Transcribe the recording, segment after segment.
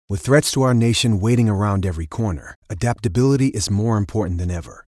With threats to our nation waiting around every corner, adaptability is more important than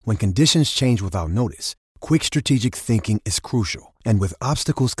ever. When conditions change without notice, quick strategic thinking is crucial. And with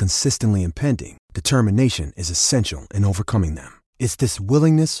obstacles consistently impending, determination is essential in overcoming them. It's this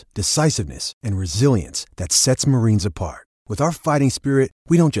willingness, decisiveness, and resilience that sets Marines apart. With our fighting spirit,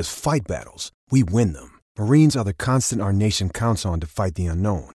 we don't just fight battles, we win them. Marines are the constant our nation counts on to fight the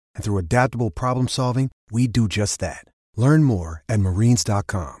unknown. And through adaptable problem solving, we do just that. Learn more at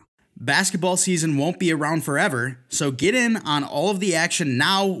marines.com. Basketball season won't be around forever, so get in on all of the action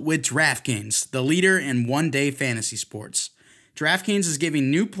now with DraftKings, the leader in one-day fantasy sports. DraftKings is giving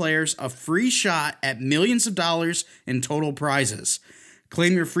new players a free shot at millions of dollars in total prizes.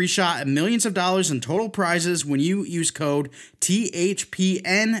 Claim your free shot at millions of dollars in total prizes when you use code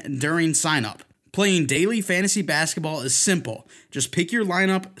THPN during signup. Playing daily fantasy basketball is simple. Just pick your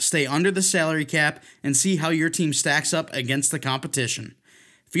lineup, stay under the salary cap, and see how your team stacks up against the competition.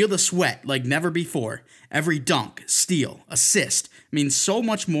 Feel the sweat like never before. Every dunk, steal, assist means so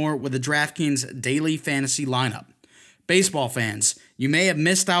much more with the DraftKings daily fantasy lineup. Baseball fans, you may have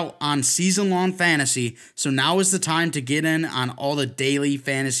missed out on season-long fantasy, so now is the time to get in on all the daily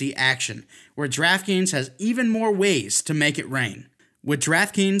fantasy action, where DraftKings has even more ways to make it rain. With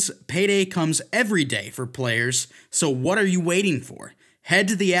DraftKings, payday comes every day for players, so what are you waiting for? Head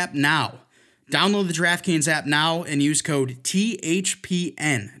to the app now. Download the DraftKings app now and use code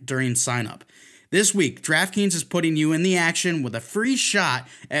THPN during signup. This week, DraftKings is putting you in the action with a free shot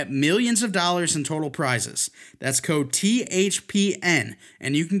at millions of dollars in total prizes. That's code THPN,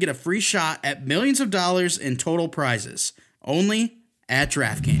 and you can get a free shot at millions of dollars in total prizes. Only at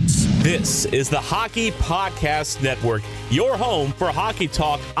DraftKings. This is the Hockey Podcast Network, your home for hockey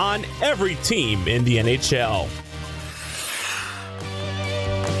talk on every team in the NHL.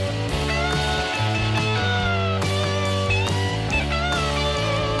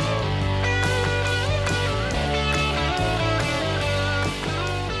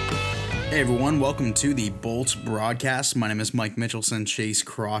 Hey everyone, welcome to the Bolts broadcast. My name is Mike Mitchelson. Chase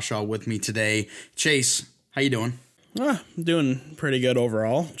Crawshaw with me today. Chase, how you doing? Doing pretty good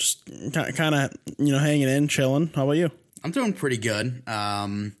overall. Just kind of, hanging in, chilling. How about you? I'm doing pretty good.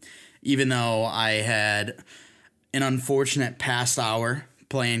 Even though I had an unfortunate past hour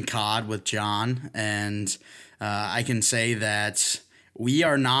playing COD with John, and I can say that we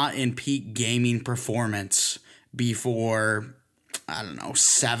are not in peak gaming performance before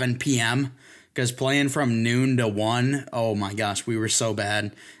 7 p.m. because playing from noon to 1, oh my gosh, we were so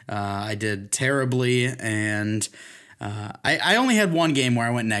bad. I did terribly, and I only had one game where I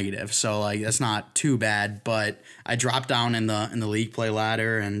went negative, so that's not too bad. But I dropped down in the league play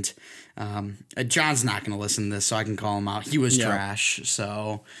ladder, and John's not going to listen to this, so I can call him out. He was trash.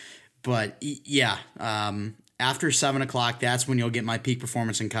 So, but yeah, after 7 o'clock, that's when you'll get my peak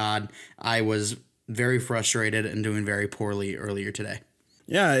performance in COD. I was very frustrated and doing very poorly earlier today.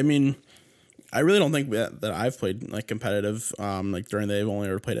 Yeah, I mean, I really don't think that I've played competitive during the day. I've only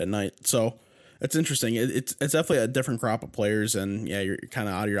ever played at night, so it's interesting. It's definitely a different crop of players, and yeah, you're kind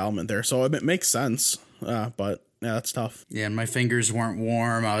of out of your element there. So it makes sense, but yeah, that's tough. Yeah, and my fingers weren't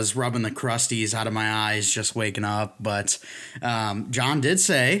warm. I was rubbing the crusties out of my eyes just waking up. But John did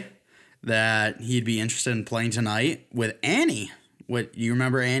say that he'd be interested in playing tonight with Annie. What, you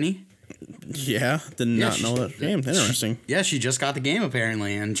remember Annie? Yeah, did not know that game. Interesting. She just got the game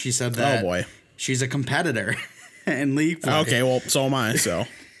apparently, and she said that she's a competitor in League Play. Okay, well, so am I, so.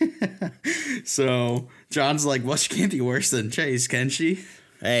 So John's like, well, she can't be worse than Chase, can she?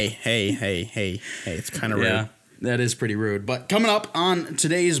 Hey, it's kind of rude. Yeah, that is pretty rude. But coming up on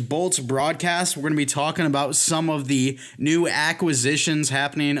today's Bolts broadcast, we're going to be talking about some of the new acquisitions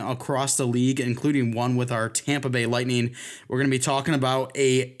happening across the league, including one with our Tampa Bay Lightning. We're going to be talking about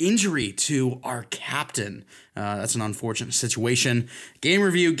an injury to our captain. That's an unfortunate situation. Game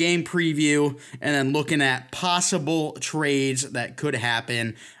review, game preview, and then looking at possible trades that could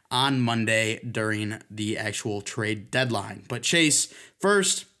happen on Monday during the actual trade deadline. But Chase,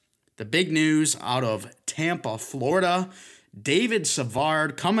 first, the big news out of Tampa, Florida. David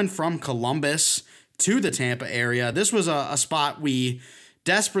Savard coming from Columbus to the Tampa area. This was a spot we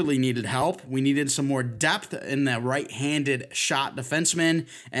desperately needed help. We needed some more depth in the right-handed shot defenseman.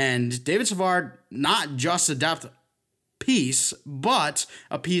 And David Savard, not just a depth piece, but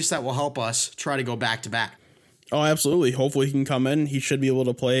a piece that will help us try to go back-to-back. Oh, absolutely. Hopefully he can come in. He should be able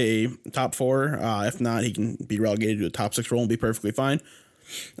to play a top 4. If not, he can be relegated to a top 6 role and be perfectly fine.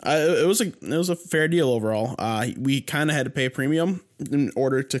 It was a fair deal overall. We kind of had to pay a premium in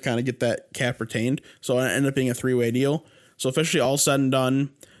order to kind of get that cap retained. So it ended up being a 3-way deal. So officially all said and done,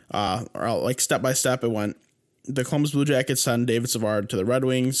 or step by step, it went the Columbus Blue Jackets send David Savard to the Red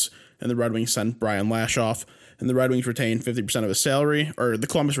Wings, and the Red Wings send Brian Lashoff, and the Red Wings retain 50% of his salary, or the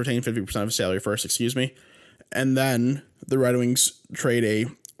Columbus retain 50% of his salary first, and then the Red Wings trade a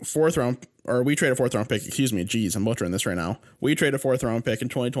we trade a fourth round pick, geez, I'm butchering this right now. We trade a fourth round pick in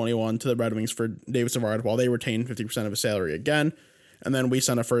 2021 to the Red Wings for David Savard while they retain 50% of his salary again, and then we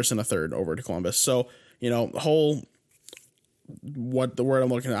send a first and a third over to Columbus. So, what the word I'm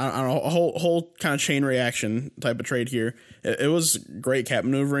looking at, I don't know, a whole kind of chain reaction type of trade here. It was great cap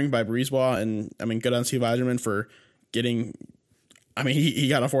maneuvering by Brisebois, and good on Steve Yzerman for getting, he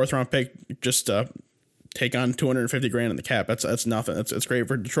got a fourth round pick just to take on $250,000 in the cap. That's nothing. It's great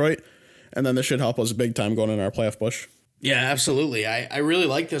for Detroit, and then this should help us big time going in our playoff push. Yeah, absolutely. I really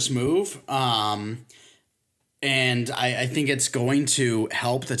like this move. And I think it's going to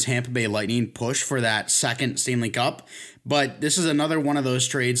help the Tampa Bay Lightning push for that second Stanley Cup. But this is another one of those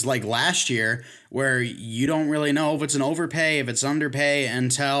trades like last year where you don't really know if it's an overpay, if it's underpay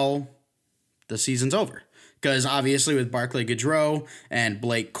until the season's over. Because obviously with Barclay Goodrow and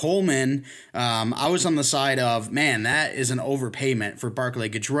Blake Coleman, I was on the side of, man, that is an overpayment for Barclay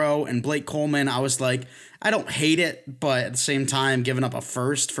Goodrow. And Blake Coleman, I was like, I don't hate it, but at the same time, giving up a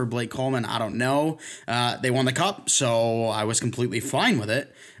first for Blake Coleman, I don't know. They won the cup, so I was completely fine with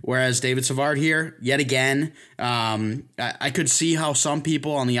it. Whereas David Savard here, yet again, I could see how some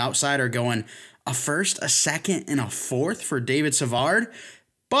people on the outside are going, a first, a second, and a fourth for David Savard.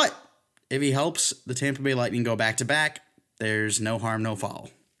 But if he helps the Tampa Bay Lightning go back-to-back, there's no harm, no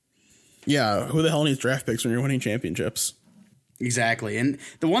foul. Yeah, who the hell needs draft picks when you're winning championships? Exactly. And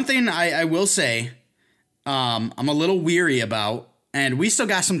the one thing I will say I'm a little weary about, and we still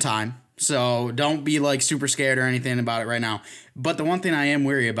got some time, so don't be like super scared or anything about it right now. But the one thing I am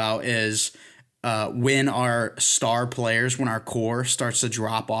weary about is when our star players, when our core starts to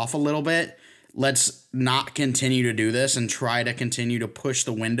drop off a little bit, let's not continue to do this and try to continue to push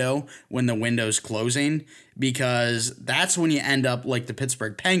the window when the window's closing, because that's when you end up like the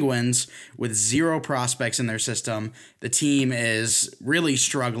Pittsburgh Penguins with zero prospects in their system. The team is really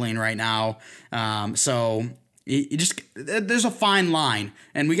struggling right now. So there's a fine line,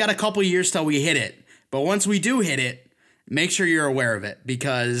 and we got a couple years till we hit it. But once we do hit it, make sure you're aware of it,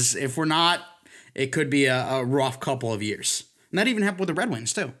 because if we're not, it could be a rough couple of years. And that even happened with the Red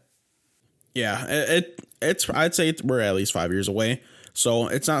Wings too. Yeah, it's I'd say we're at least 5 years away, so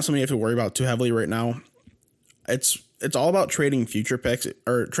it's not something you have to worry about too heavily right now. It's all about trading future picks,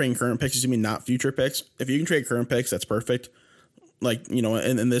 or trading current picks, not future picks. If you can trade current picks, that's perfect. Like,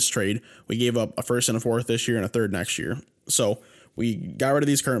 in this trade, we gave up a first and a fourth this year and a third next year. So we got rid of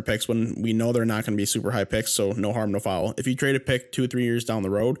these current picks when we know they're not going to be super high picks, so no harm, no foul. If you trade a pick 2 or 3 years down the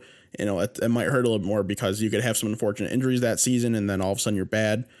road, it might hurt a little bit more because you could have some unfortunate injuries that season, and then all of a sudden you're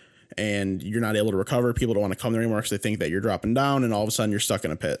bad and you're not able to recover. People don't want to come there anymore because they think that you're dropping down, and all of a sudden you're stuck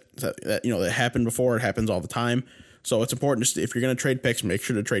in a pit. That happened before. It happens all the time. So it's important, just if you're going to trade picks, make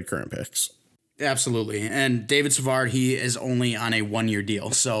sure to trade current picks. Absolutely. And David Savard, he is only on a 1-year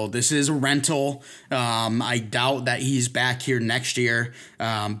deal. So this is a rental. I doubt that he's back here next year.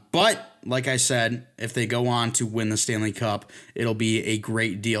 But like I said, if they go on to win the Stanley Cup, it'll be a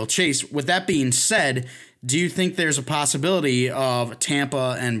great deal. Chase, with that being said, do you think there's a possibility of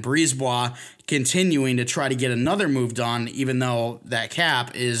Tampa and Brisebois continuing to try to get another move done, even though that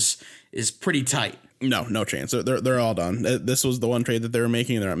cap is pretty tight? No chance. They're all done. This was the one trade that they were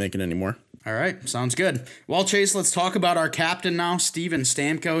making, and they're not making anymore. All right, sounds good. Well, Chase, let's talk about our captain now, Steven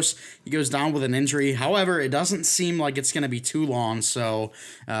Stamkos. He goes down with an injury. However, it doesn't seem like it's going to be too long, so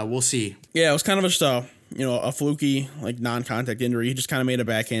we'll see. Yeah, it was kind of just a fluky, like, non-contact injury. He just kind of made a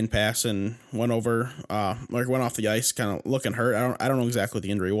backhand pass and went off the ice, kind of looking hurt. I don't know exactly what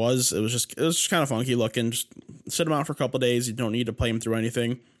the injury was. It was just kind of funky looking. Just sit him out for a couple of days. You don't need to play him through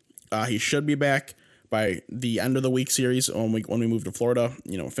anything. He should be back by the end of the week series when we move to Florida.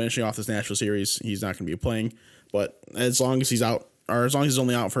 Finishing off this Nashville series, he's not going to be playing. But as long as he's out, or as long as he's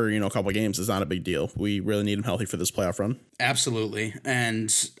only out for a couple of games, it's not a big deal. We really need him healthy for this playoff run. Absolutely. And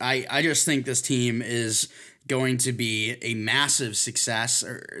I just think this team is going to be a massive success,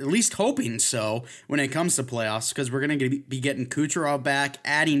 or at least hoping so, when it comes to playoffs, because we're going to be getting Kucherov back,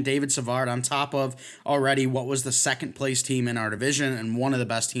 adding David Savard on top of already what was the second place team in our division and one of the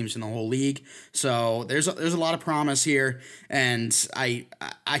best teams in the whole league. So there's a lot of promise here, and I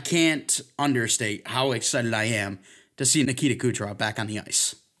can't understate how excited I am to see Nikita Kucherov back on the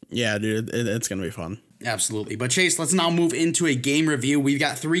ice. Yeah, dude, it's going to be fun. Absolutely. But Chase, let's now move into a game review. We've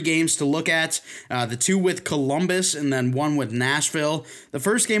got 3 games to look at, the 2 with Columbus and then 1 with Nashville. The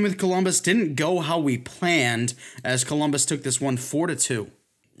first game with Columbus didn't go how we planned, as Columbus took this one 4-2.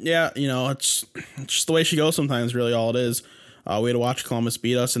 Yeah, it's just the way she goes sometimes, really all it is. We had to watch Columbus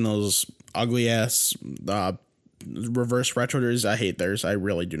beat us in those ugly-ass reverse retro jerseys. I hate theirs. I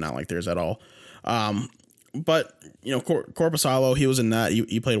really do not like theirs at all. But, Korpisalo, he was in that.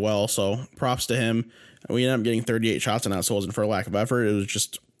 He played well, so props to him. We ended up getting 38 shots on that, so it wasn't for a lack of effort. It was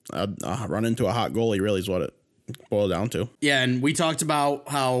just a run into a hot goalie, really, is what it boiled down to. Yeah, and we talked about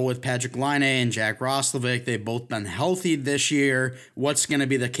how with Patrick Laine and Jack Roslovic, they've both been healthy this year. What's going to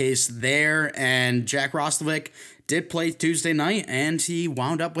be the case there? And Jack Roslovic did play Tuesday night, and he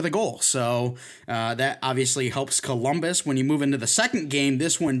wound up with a goal. So that obviously helps Columbus. When you move into the second game,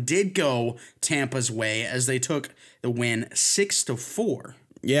 this one did go Tampa's way as they took the win 6-4.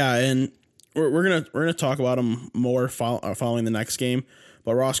 Yeah, and we're gonna talk about him more following the next game.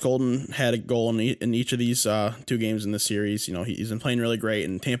 But Ross Colton had a goal in each of these 2 games in this series. He's been playing really great,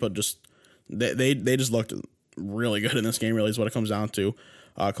 and Tampa they just looked really good in this game. Really, is what it comes down to.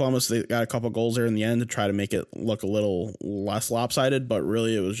 Columbus, they got a couple goals there in the end to try to make it look a little less lopsided, but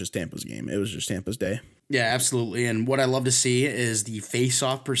really it was just Tampa's game. It was just Tampa's day. Yeah, absolutely. And what I love to see is the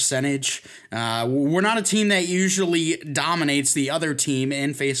face-off percentage. We're not a team that usually dominates the other team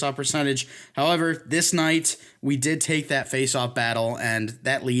in face-off percentage. However, this night we did take that face-off battle, and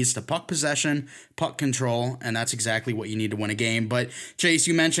that leads to puck possession, puck control, and that's exactly what you need to win a game. But Chase,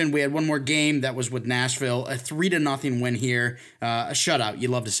 you mentioned we had one more game that was with Nashville, a 3-0 win here, a shutout. You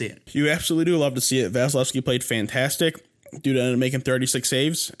love to see it. You absolutely do love to see it. Vasilevsky played fantastic. Dude ended up making 36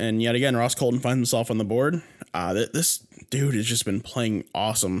 saves, and yet again, Ross Colton finds himself on the board. This dude has just been playing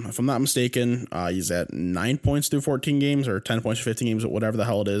awesome. If I'm not mistaken, he's at 9 points through 14 games, or 10 points through 15 games, whatever the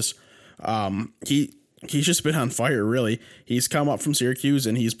hell it is. He's just been on fire, really. He's come up from Syracuse,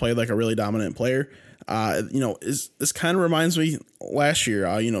 and he's played like a really dominant player. This kind of reminds me last year,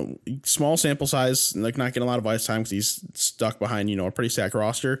 small sample size, like not getting a lot of ice time because he's stuck behind, a pretty stacked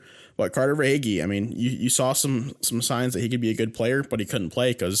roster. But Carter Verhaeghe, I mean, you saw some signs that he could be a good player, but he couldn't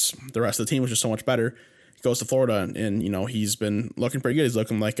play because the rest of the team was just so much better. He goes to Florida, and he's been looking pretty good. He's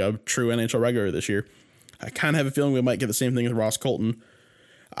looking like a true NHL regular this year. I kind of have a feeling we might get the same thing with Ross Colton.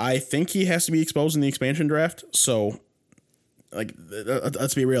 I think he has to be exposed in the expansion draft, so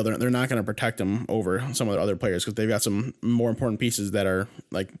let's be real. They're not going to protect him over some of the other players because they've got some more important pieces that are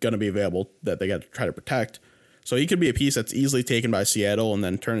going to be available that they got to try to protect. So he could be a piece that's easily taken by Seattle and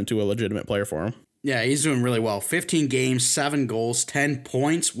then turn into a legitimate player for him. Yeah, he's doing really well. 15 games, 7 goals, 10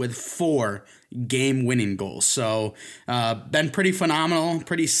 points with 4 game-winning goals. So been pretty phenomenal,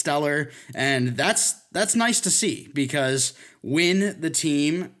 pretty stellar, and that's nice to see because when the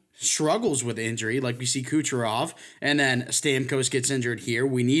team struggles with injury, like we see Kucherov, and then Stamkos gets injured here,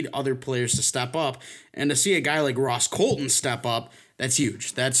 we need other players to step up, and to see a guy like Ross Colton step up, that's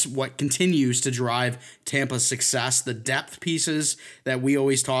huge. That's what continues to drive Tampa's success. The depth pieces that we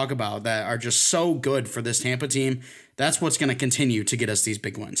always talk about that are just so good for this Tampa team, that's what's going to continue to get us these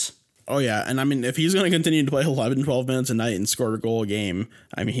big wins. Oh, yeah. And I mean, if he's going to continue to play 11, 12 minutes a night and score a goal a game,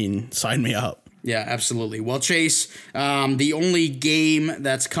 I mean, sign me up. Yeah, absolutely. Well, Chase, the only game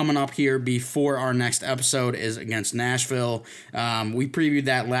that's coming up here before our next episode is against Nashville. We previewed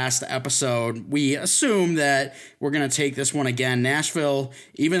that last episode. We assume that we're going to take this one again. Nashville,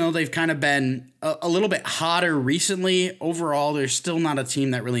 even though they've kind of been a little bit hotter recently, overall, they're still not a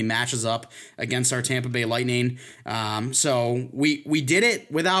team that really matches up against our Tampa Bay Lightning. So we did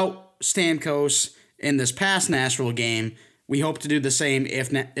it without Stamkos in this past Nashville game. We hope to do the same if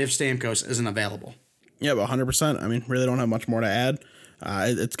Stamkos isn't available. Yeah, but 100%. I mean, really don't have much more to add.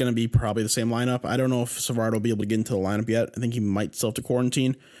 It's going to be probably the same lineup. I don't know if Savard will be able to get into the lineup yet. I think he might still have to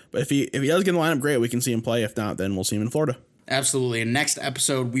quarantine. But if he does get in the lineup, great. We can see him play. If not, then we'll see him in Florida. Absolutely. In next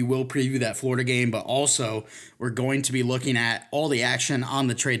episode, we will preview that Florida game, but also we're going to be looking at all the action on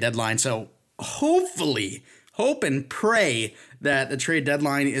the trade deadline. So hopefully, hope and pray that the trade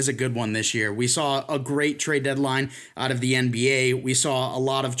deadline is a good one this year. We saw a great trade deadline out of the NBA. We saw a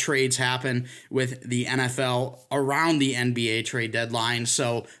lot of trades happen with the NFL around the NBA trade deadline.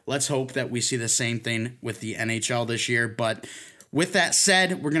 So let's hope that we see the same thing with the NHL this year. But with that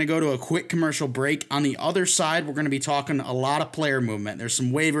said, we're going to go to a quick commercial break. On the other side, we're going to be talking a lot of player movement. There's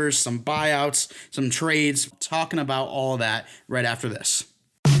some waivers, some buyouts, some trades, talking about all of that right after this.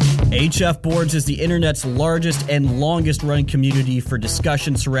 HF Boards is the internet's largest and longest running community for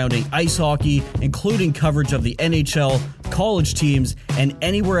discussion surrounding ice hockey, including coverage of the NHL, college teams, and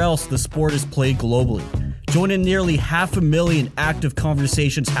anywhere else the sport is played globally. Join in nearly 500,000 active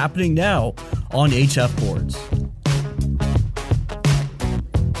conversations happening now on HF Boards.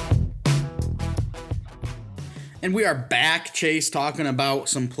 And we are back, Chase, talking about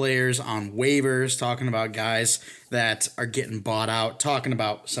some players on waivers, talking about guys that are getting bought out, talking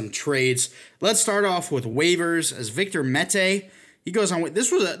about some trades. Let's start off with waivers as Victor Mete. He goes on.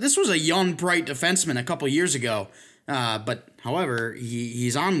 This was a young, bright defenseman a couple years ago, but however,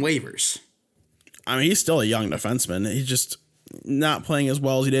 he's on waivers. I mean, he's still a young defenseman. He's just not playing as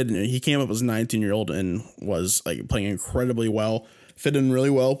well as he did. He came up as a 19-year-old and was like playing incredibly well, fit in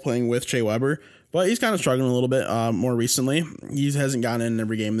really well playing with Shea Weber. But he's kind of struggling a little bit more recently. He hasn't gotten in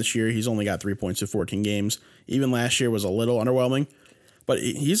every game this year. He's only got 3 points in 14 games. Even last year was a little underwhelming. But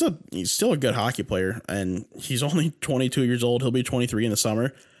he's still a good hockey player, and he's only 22 years old. He'll be 23 in the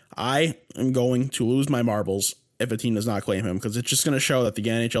summer. I am going to lose my marbles if a team does not claim him, because it's just going to show that the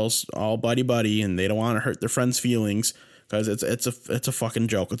NHL's all buddy-buddy, and they don't want to hurt their friends' feelings, because it's a fucking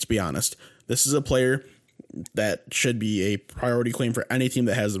joke, let's be honest. This is a player that should be a priority claim for any team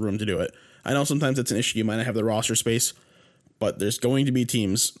that has the room to do it. I know sometimes it's an issue. You might not have the roster space, but there's going to be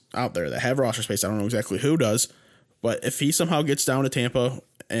teams out there that have roster space. I don't know exactly who does, but if he somehow gets down to Tampa,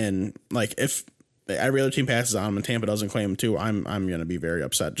 and like if every other team passes on him and Tampa doesn't claim him too, I'm gonna be very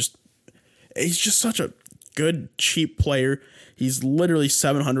upset. He's just such a good, cheap player. He's literally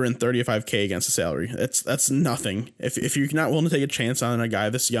 $735K against the salary. That's nothing. If you're not willing to take a chance on a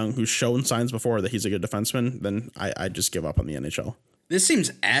guy this young who's shown signs before that he's a good defenseman, then I just give up on the NHL. This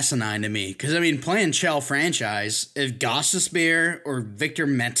seems asinine to me because, I mean, playing Chell franchise, if Gostisbehere or Victor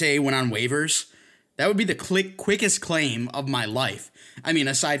Mete went on waivers, that would be the quickest claim of my life. I mean,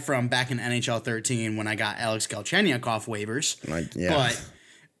 aside from back in NHL 13 when I got Alex Galchenyuk off waivers. Yeah.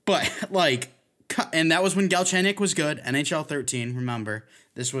 But like, and that was when Galchenyuk was good, NHL 13, remember.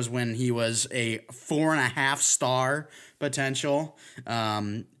 This was when he was a 4.5 star potential.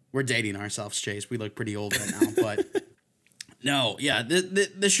 We're dating ourselves, Chase. We look pretty old right now, but... No, yeah,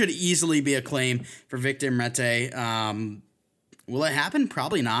 this should easily be a claim for Victor Mete. Will it happen?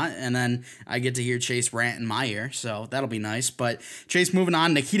 Probably not. And then I get to hear Chase rant in my ear, so that'll be nice. But Chase, moving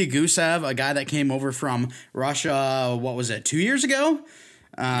on, Nikita Gusev, a guy that came over from Russia, 2 years ago?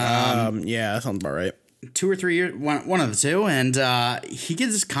 Yeah, that sounds about right. 2 or 3 years, one of the two, and he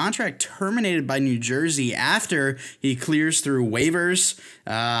gets his contract terminated by New Jersey after he clears through waivers.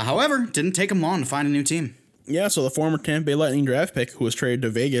 However, didn't take him long to find a new team. Yeah, so the former Tampa Bay Lightning draft pick who was traded to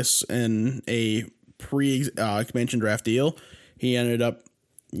Vegas in a pre-expansion draft deal, he ended up,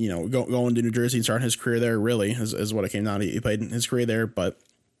 going to New Jersey and starting his career there, really, is what it came down to. He played his career there, but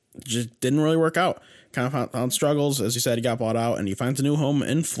just didn't really work out. Kind of found struggles. As you said, he got bought out, and he finds a new home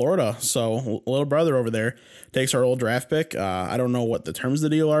in Florida. So little brother over there takes our old draft pick. I don't know what the terms of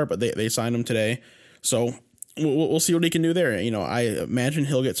the deal are, but they signed him today. So we'll see what he can do there. I imagine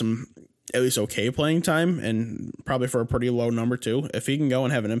he'll get some at least okay playing time, and probably for a pretty low number too. If he can go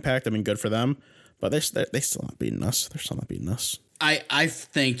and have an impact, I mean, good for them. But they still not beating us. They're still not beating us. I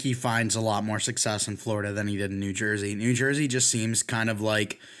think he finds a lot more success in Florida than he did in New Jersey. New Jersey just seems kind of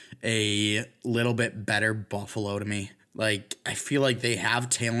like a little bit better Buffalo to me. Like, I feel like they have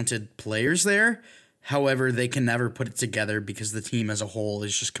talented players there. However, they can never put it together because the team as a whole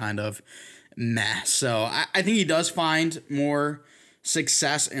is just kind of meh. So I think he does find more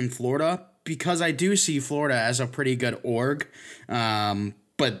success in Florida because I do see Florida as a pretty good org.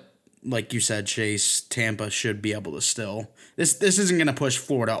 But like you said, Chase, Tampa should be able to still. This isn't going to push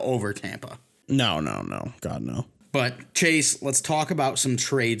Florida over Tampa. No. God, no. But Chase, let's talk about some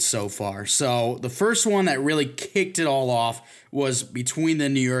trades so far. So the first one that really kicked it all off was between the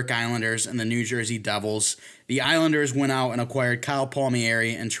New York Islanders and the New Jersey Devils. The Islanders went out and acquired Kyle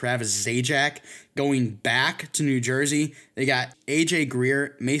Palmieri and Travis Zajac. Going back to New Jersey, they got AJ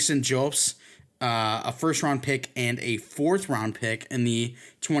Greer, Mason Jobs, a first-round pick, and a fourth-round pick in the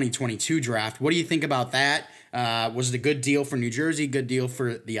 2022 draft. What do you think about that? Was it a good deal for New Jersey? Good deal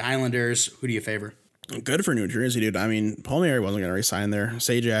for the Islanders? Who do you favor? Good for New Jersey, dude. I mean, Palmieri wasn't going to re-sign there.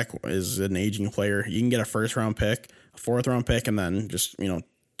 Zajac is an aging player. You can get a first-round pick, a fourth-round pick, and then just,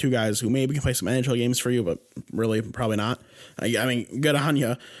 two guys who maybe can play some NHL games for you, but really probably not. I mean, good on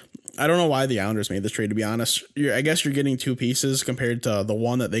you. I don't know why the Islanders made this trade, to be honest. I guess you're getting two pieces compared to the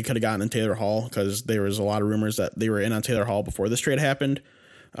one that they could have gotten in Taylor Hall, because there was a lot of rumors that they were in on Taylor Hall before this trade happened.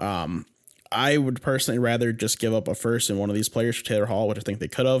 I would personally rather just give up a first and one of these players for Taylor Hall, which I think they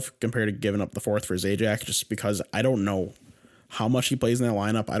could have, compared to giving up the fourth for Zajac, just because I don't know how much he plays in that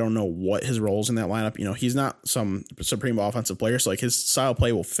lineup. I don't know what his roles in that lineup. He's not some supreme offensive player, so like his style of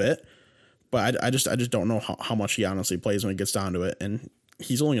play will fit, but I just don't know how much he honestly plays when it gets down to it. And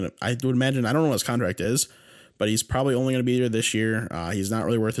he's only gonna, I would imagine, I don't know what his contract is, but he's probably only going to be there this year. He's not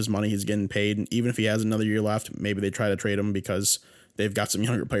really worth his money. He's getting paid, and even if he has another year left, maybe they try to trade him because they've got some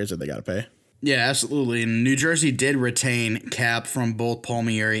younger players that they got to pay. Yeah, absolutely. And New Jersey did retain cap from both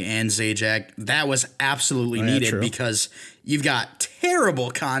Palmieri and Zajac. That was absolutely needed because you've got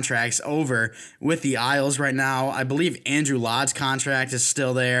terrible contracts over with the Isles right now. I believe Andrew Ladd's contract is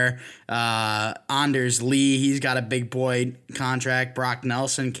still there. Anders Lee, he's got a big boy contract. Brock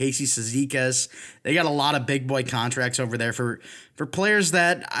Nelson, Casey Cizikas. They got a lot of big boy contracts over there for players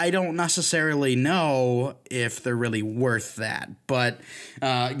that I don't necessarily know if they're really worth that. But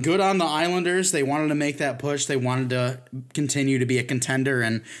good on the Islanders. They wanted to make that push. They wanted to continue to be a contender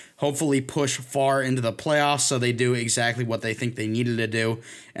and hopefully push far into the playoffs, so they do exactly what they think they needed to do,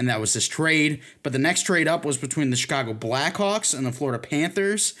 and that was this trade. But the next trade up was between the Chicago Blackhawks and the Florida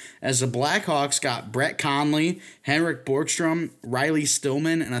Panthers, as the Blackhawks got Brett Conley, Henrik Borgstrom, Riley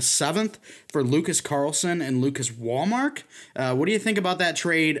Stillman, and a 7th for Lucas Carlson and Lucas Wallmark. What do you think about that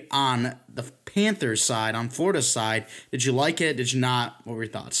trade on the Panthers side, on Florida's side? Did you like it? Did you not? What were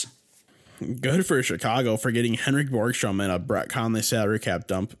your thoughts? Good for Chicago for getting Henrik Borgstrom and a Brett Conley salary cap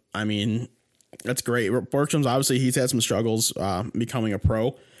dump. I mean, that's great. Borgstrom's obviously, he's had some struggles becoming a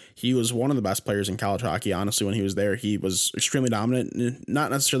pro. He was one of the best players in college hockey, honestly, when he was there. He was extremely dominant,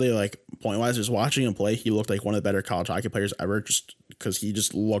 not necessarily like point-wise. Just watching him play, he looked like one of the better college hockey players ever, just because he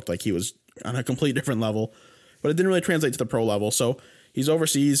just looked like he was on a complete different level. But it didn't really translate to the pro level. So he's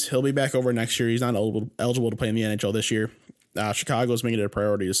overseas. He'll be back over next year. He's not eligible to play in the NHL this year. Chicago's making it a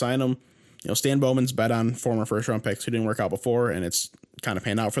priority to sign him. You know, Stan Bowman's bet on former first-round picks who didn't work out before, and it's kind of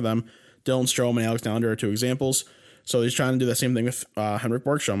panned out for them. Dylan Strome and Alex Nylander are 2 examples. So he's trying to do the same thing with Henrik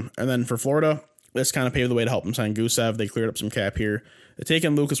Borgstrom. And then for Florida, this kind of paved the way to help them sign Gusev. They cleared up some cap here. They've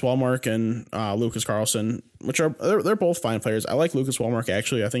taken Lucas Wallmark and Lucas Carlson, which are they're both fine players. I like Lucas Wallmark,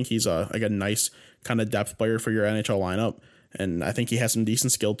 actually. I think he's a nice kind of depth player for your NHL lineup, and I think he has some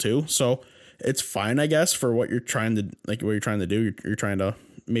decent skill too. So it's fine, I guess, for what you're trying to do. You're trying to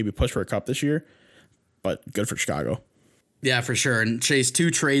maybe push for a cup this year, but good for Chicago. Yeah, for sure. And Chase, 2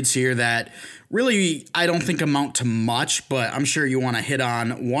 trades here that really I don't think amount to much, but I'm sure you want to hit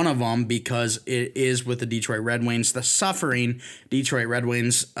on one of them because it is with the Detroit Red Wings, the suffering Detroit Red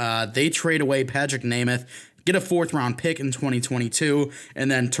Wings. They trade away Patrick Nemeth, get a 4th-round pick in 2022,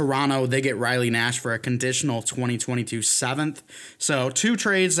 and then Toronto, they get Riley Nash for a conditional 2022 7th. So 2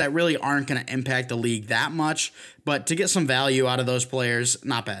 trades that really aren't going to impact the league that much, but to get some value out of those players,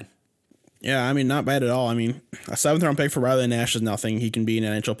 not bad. Yeah, I mean, not bad at all. I mean, a 7th-round pick for Riley Nash is nothing. He can be an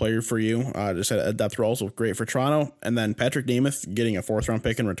NHL player for you. Just a depth role, so great for Toronto. And then Patrick Nemeth getting a 4th-round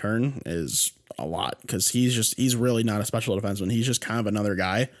pick in return is a lot because he's really not a special defenseman. He's just kind of another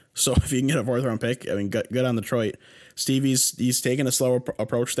guy. So if you can get a 4th-round pick, I mean, good on Detroit. Stevie's taking a slower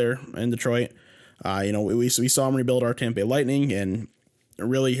approach there in Detroit. We saw him rebuild our Tampa Bay Lightning, and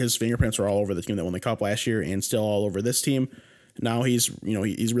really his fingerprints were all over the team that won the Cup last year and still all over this team. Now he's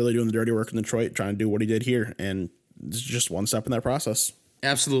really doing the dirty work in Detroit, trying to do what he did here, and it's just one step in that process.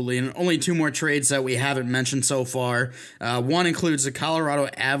 Absolutely, and only 2 more trades that we haven't mentioned so far. One includes the Colorado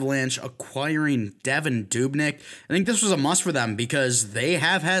Avalanche acquiring Devan Dubnyk. I think this was a must for them because they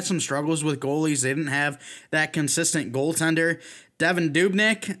have had some struggles with goalies. They didn't have that consistent goaltender. Devan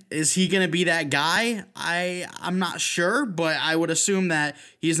Dubnyk, is he going to be that guy? I'm not sure, but I would assume that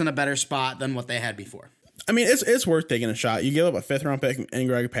he's in a better spot than what they had before. I mean, it's worth taking a shot. You give up a 5th-round pick in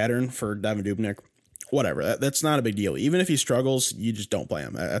Greg Pattern for Devan Dubnyk, whatever. That's not a big deal. Even if he struggles, you just don't play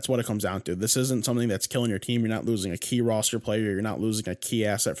him. That's what it comes down to. This isn't something that's killing your team. You're not losing a key roster player. You're not losing a key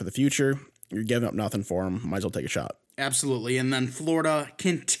asset for the future. You're giving up nothing for him. Might as well take a shot. Absolutely. And then Florida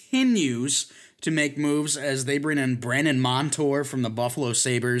continues to make moves as they bring in Brandon Montour from the Buffalo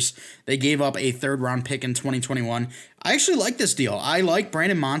Sabres. They gave up a 3rd-round pick in 2021. I actually like this deal. I like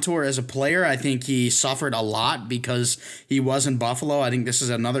Brandon Montour as a player. I think he suffered a lot because he was in Buffalo. I think this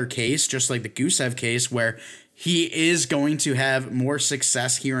is another case, just like the Gusev case, where he is going to have more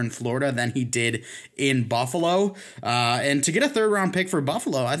success here in Florida than he did in Buffalo. And to get a 3rd-round pick for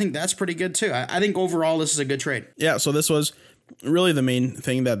Buffalo, I think that's pretty good too. I think overall this is a good trade. Yeah, so this was really the main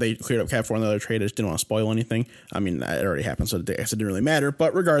thing that they cleared up cap for in the other trade. I just didn't want to spoil anything. I mean, it already happened, so I guess it didn't really matter.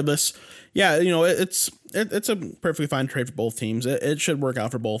 But regardless, yeah, it's a perfectly fine trade for both teams. It should work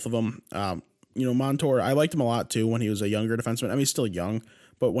out for both of them. Montour, I liked him a lot too when he was a younger defenseman. I mean, he's still young,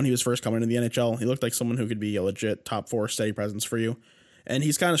 but when he was first coming into the NHL, he looked like someone who could be a legit top 4 steady presence for you. And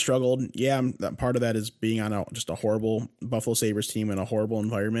he's kind of struggled. Yeah, that part of that is being on just a horrible Buffalo Sabres team in a horrible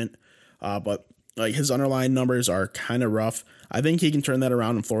environment. But like his underlying numbers are kind of rough. I think he can turn that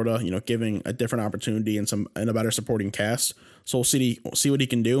around in Florida, giving a different opportunity and a better supporting cast. So we'll see what he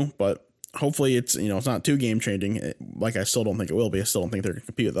can do, but hopefully it's not too game changing. Like I still don't think it will be. I still don't think they're going to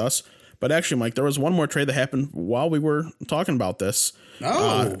compete with us. But actually, Mike, there was one more trade that happened while we were talking about this.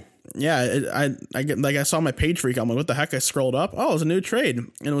 I get like I saw my page freak. I'm like, what the heck? I scrolled up. Oh, it was a new trade,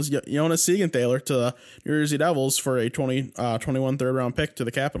 and it was Jonas Siegenthaler to the New Jersey Devils for a 21 third round pick to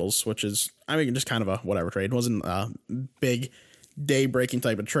the Capitals, which is just kind of a whatever trade. It wasn't a big day breaking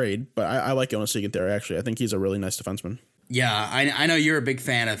type of trade, but I like Jonas Siegenthaler actually. I think he's a really nice defenseman. Yeah, I know you're a big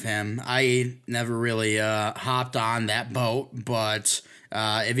fan of him. I never really hopped on that boat, but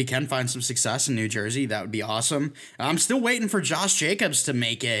if he can find some success in New Jersey, that would be awesome. I'm still waiting for Josh Jacobs to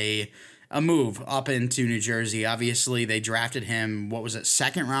make a move up into New Jersey. Obviously, they drafted him, what was it,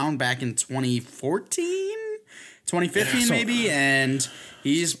 second round back in 2014? 2015 maybe, and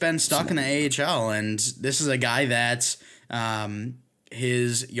he's been stuck in the AHL, and this is a guy that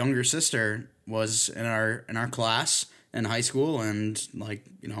his younger sister was in our class in high school, and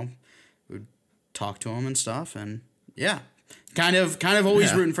would talk to him and stuff, and yeah, kind of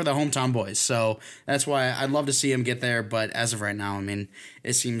always rooting for the hometown boys. So that's why I'd love to see him get there. But as of right now,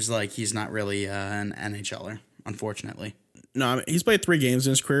 it seems like he's not really an NHLer, unfortunately. No, he's played 3 games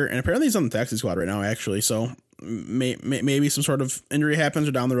in his career, and apparently he's on the taxi squad right now, actually. So maybe some sort of injury happens,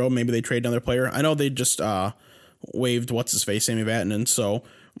 or down the road, maybe they trade another player. I know they just waived what's-his-face, Sammy Vatanen, so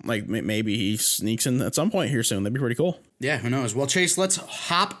maybe he sneaks in at some point here soon. That'd be pretty cool. Yeah, who knows? Well, Chase, let's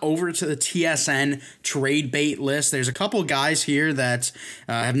hop over to the TSN trade bait list. There's a couple guys here that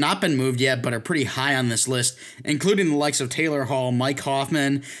have not been moved yet, but are pretty high on this list, including the likes of Taylor Hall, Mike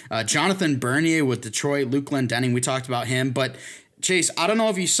Hoffman, Jonathan Bernier with Detroit, Luke Glendening. We talked about him, but Chase, I don't know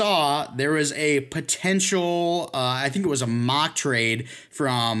if you saw, there was a potential, I think it was a mock trade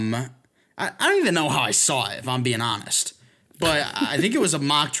from, I don't even know how I saw it, if I'm being honest. But I think it was a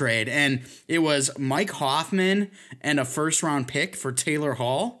mock trade, and it was Mike Hoffman and a first-round pick for Taylor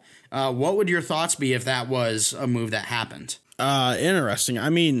Hall. What would your thoughts be if that was a move that happened? Interesting.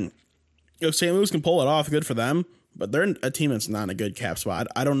 If St. Louis can pull it off, good for them. But they're a team that's not in a good cap spot.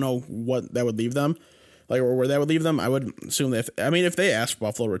 I don't know what that would leave them, or where that would leave them. I would assume that if they asked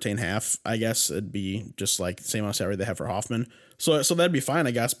Buffalo to retain half, I guess it'd be just like the same amount of salary they have for Hoffman. So that'd be fine,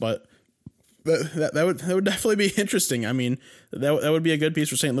 I guess. But that would definitely be interesting. That would be a good piece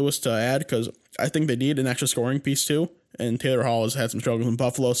for St. Louis to add, because I think they need an extra scoring piece too. And Taylor Hall has had some struggles in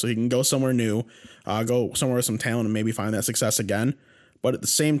Buffalo, so he can go somewhere new, go somewhere with some talent, and maybe find that success again. But at the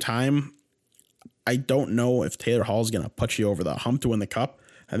same time, I don't know if Taylor Hall is going to put you over the hump to win the cup.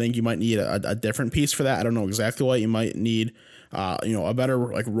 I think you might need a different piece for that. I don't know exactly what you might need. A better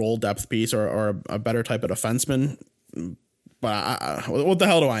role depth piece, or a better type of defenseman. But what the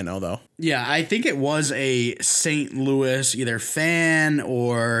hell do I know, though? Yeah, I think it was a St. Louis either fan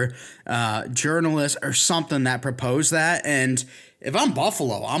or journalist or something that proposed that. And if I'm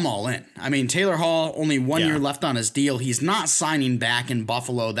Buffalo, I'm all in. Taylor Hall, only 1 year left on his deal. He's not signing back in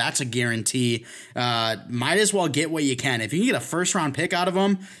Buffalo. That's a guarantee. Might as well get what you can. If you can get a first-round pick out of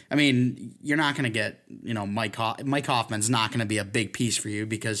him, you're not going to get, Mike Hoffman's not going to be a big piece for you,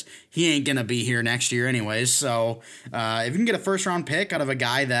 because he ain't going to be here next year anyways. So if you can get a first-round pick out of a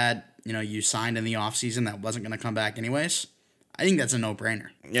guy that, you signed in the offseason that wasn't going to come back anyways, I think that's a no-brainer.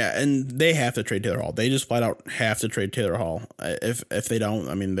 Yeah, and they have to trade Taylor Hall. They just flat out have to trade Taylor Hall. If they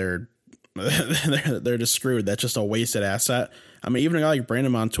don't, they're just screwed. That's just a wasted asset. Even a guy like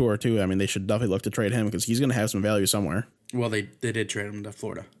Brandon Montour too. They should definitely look to trade him, because he's going to have some value somewhere. Well, they did trade him to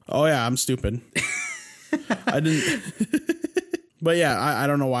Florida. Oh yeah, I'm stupid. I didn't. But yeah, I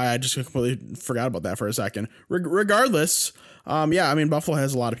don't know why I just completely forgot about that for a second. Regardless, Buffalo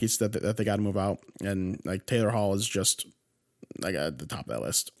has a lot of pieces that they got to move out, and Taylor Hall is just at the top of that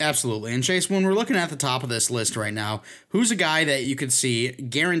list. Absolutely. And Chase, when we're looking at the top of this list right now, who's a guy that you could see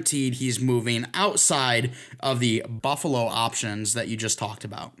guaranteed he's moving outside of the Buffalo options that you just talked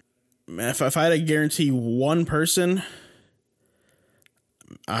about? If I had to guarantee one person,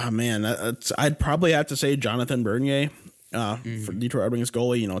 I'd probably have to say Jonathan Bernier for Detroit Red Wings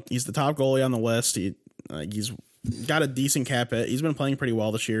goalie. He's the top goalie on the list. He's got a decent cap hit. He's been playing pretty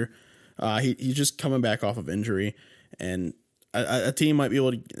well this year. He's just coming back off of injury, and a team might be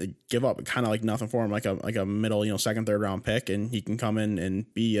able to give up kind of nothing for him, like a middle, second, third round pick, and he can come in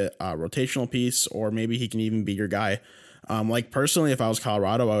and be a rotational piece, or maybe he can even be your guy. Personally, if I was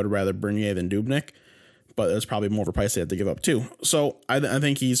Colorado, I would rather Bernier than Dubnyk, but there's probably more of a price they have to give up too. So I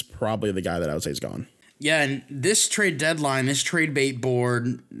think he's probably the guy that I would say is gone. Yeah, and this trade deadline, this trade bait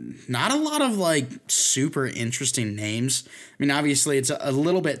board, not a lot of super interesting names. Obviously it's a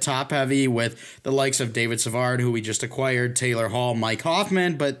little bit top heavy with the likes of David Savard, who we just acquired, Taylor Hall, Mike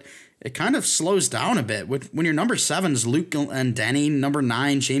Hoffman, but it kind of slows down a bit when your number 7 is Luke Glendening, number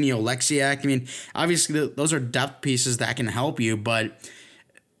 9 Jamie Oleksiak. Obviously those are depth pieces that can help you, but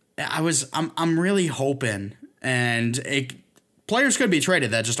I'm really hoping, and it players could be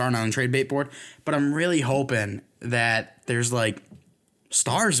traded that just aren't on the trade bait board, but I'm really hoping that there's like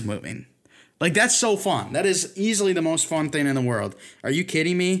stars moving. Like, that's so fun. That is easily the most fun thing in the world. Are you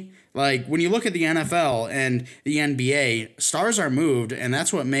kidding me? Like, when you look at the NFL and the NBA, stars are moved, and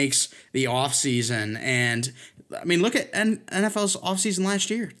that's what makes the offseason. And, I mean, look at NFL's offseason last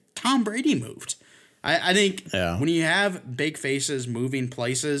year. Tom Brady moved. I think when you have big faces moving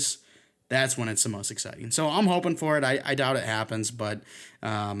places, that's when it's the most exciting. So I'm hoping for it. I doubt it happens, but,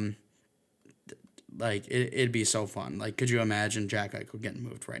 like, it'd be so fun. Like, could you imagine Jack Eichel getting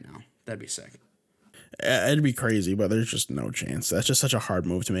moved right now? That'd be sick. It'd be crazy, but there's just no chance. That's just such a hard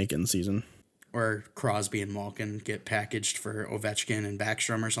move to make in the season. Or Crosby and Malkin get packaged for Ovechkin and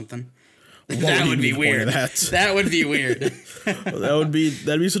Backstrom or something. That would be weird. That would be weird. That'd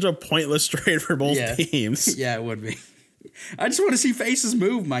be such a pointless trade for both teams. Yeah, it would be. I just want to see faces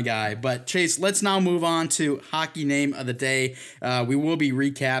move, my guy. But, Chase, let's now move on to Hockey Name of the Day. We will be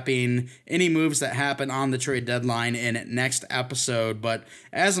recapping any moves that happen on the trade deadline in next episode. But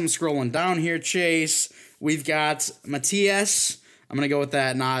as I'm scrolling down here, Chase, we've got Matthias. I'm going to go with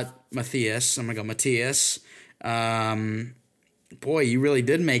that, not Matthias. I'm going to go Matthias. Boy, you really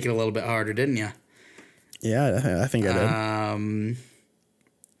did make it a little bit harder, didn't you? Yeah, I think I did.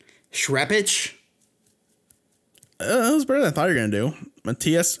 Shrepich. That was better than I thought you were going to do.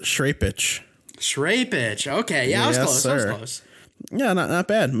 Matthias Shrapich. Shrapich. Okay, yeah, I was close. Sir. I was close. Yeah, not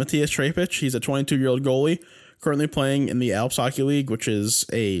bad. Matthias Shrapich. He's a 22-year-old goalie currently playing in the Alps Hockey League, which is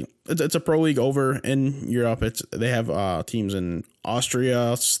it's a pro league over in Europe. They have teams in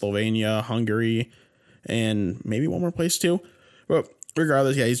Austria, Slovenia, Hungary, and maybe one more place too. But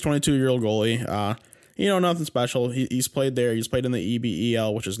regardless, yeah, he's a 22-year-old goalie. Nothing special. He's played there. He's played in the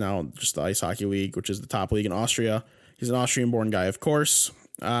EBEL, which is now just the Ice Hockey League, which is the top league in Austria. He's an Austrian-born guy, of course.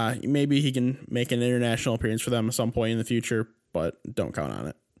 Maybe he can make an international appearance for them at some point in the future, but don't count on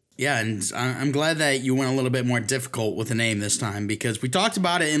it. Yeah, and I'm glad that you went a little bit more difficult with the name this time, because we talked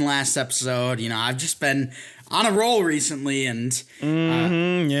about it in last episode. I've just been on a roll recently, and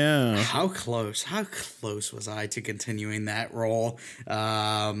how close was I to continuing that roll?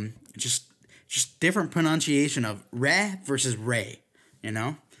 Just different pronunciation of Ra versus Ray,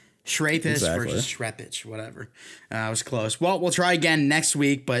 Shrapich versus Shrepich, whatever. I was close. Well, we'll try again next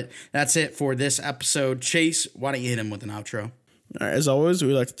week, but that's it for this episode. Chase, why don't you hit him with an outro? All right, as always,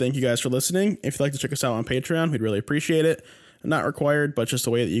 we'd like to thank you guys for listening. If you'd like to check us out on Patreon, we'd really appreciate it. Not required, but just a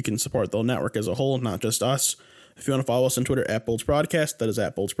way that you can support the network as a whole, not just us. If you want to follow us on Twitter at Bolts Broadcast, that is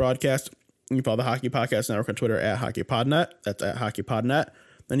at Bolts Broadcast. You can follow the Hockey Podcast Network on Twitter at HockeyPodNet. That's at HockeyPodNet.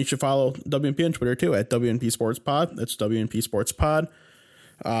 Then you should follow WNP on Twitter too at WNP Sports Pod. That's WNP Sports Pod.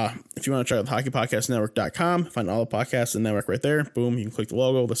 If you want to check out the hockeypodcastnetwork.com, find all the podcasts in the network right there. Boom, you can click the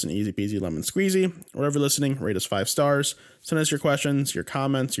logo, listen easy peasy lemon squeezy. Wherever you're listening, rate us 5 stars. Send us your questions, your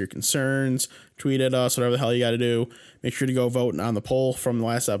comments, your concerns, tweet at us, whatever the hell you got to do. Make sure to go vote on the poll from the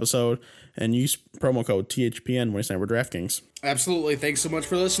last episode and use promo code THPN when you sign up for DraftKings. Absolutely. Thanks so much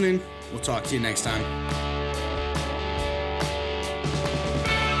for listening. We'll talk to you next time.